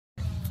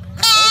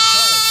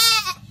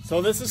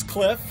So this is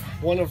Cliff,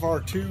 one of our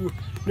 2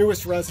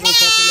 newest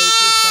residents at the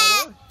Nature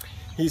Center.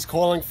 He's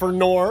calling for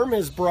Norm,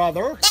 his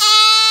brother.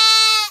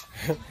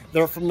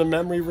 They're from the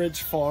Memory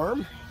Ridge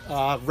Farm,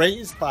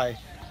 raised by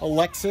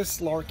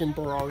Alexis Larkin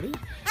Berardi.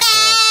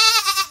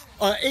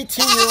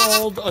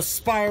 18-year-old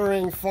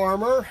aspiring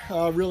farmer,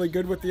 really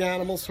good with the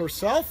animals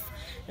herself.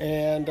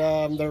 And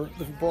the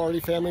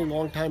Berardi family,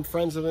 longtime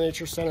friends of the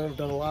Nature Center, have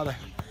done a lot of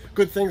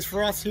good things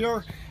for us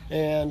here.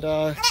 And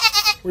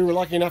we were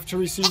lucky enough to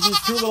receive these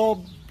 2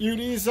 little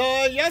beauties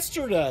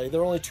yesterday.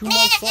 They're only 2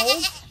 months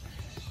old,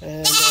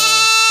 and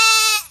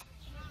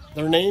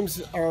their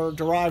names are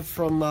derived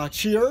from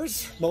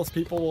Cheers. Most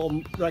people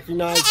will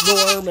recognize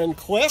Norm and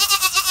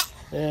Cliff,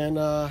 and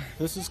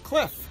this is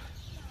Cliff.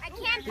 I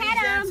can't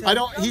pet him. I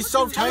don't. He's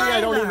so tiny.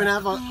 I don't even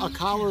have a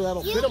collar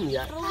that'll fit him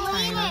yet.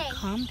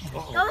 Calm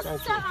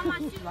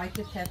down. Would you like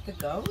to pet the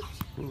goat?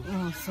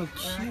 Oh, so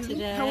cute.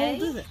 Today? How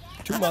old is it?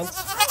 2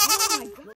 months.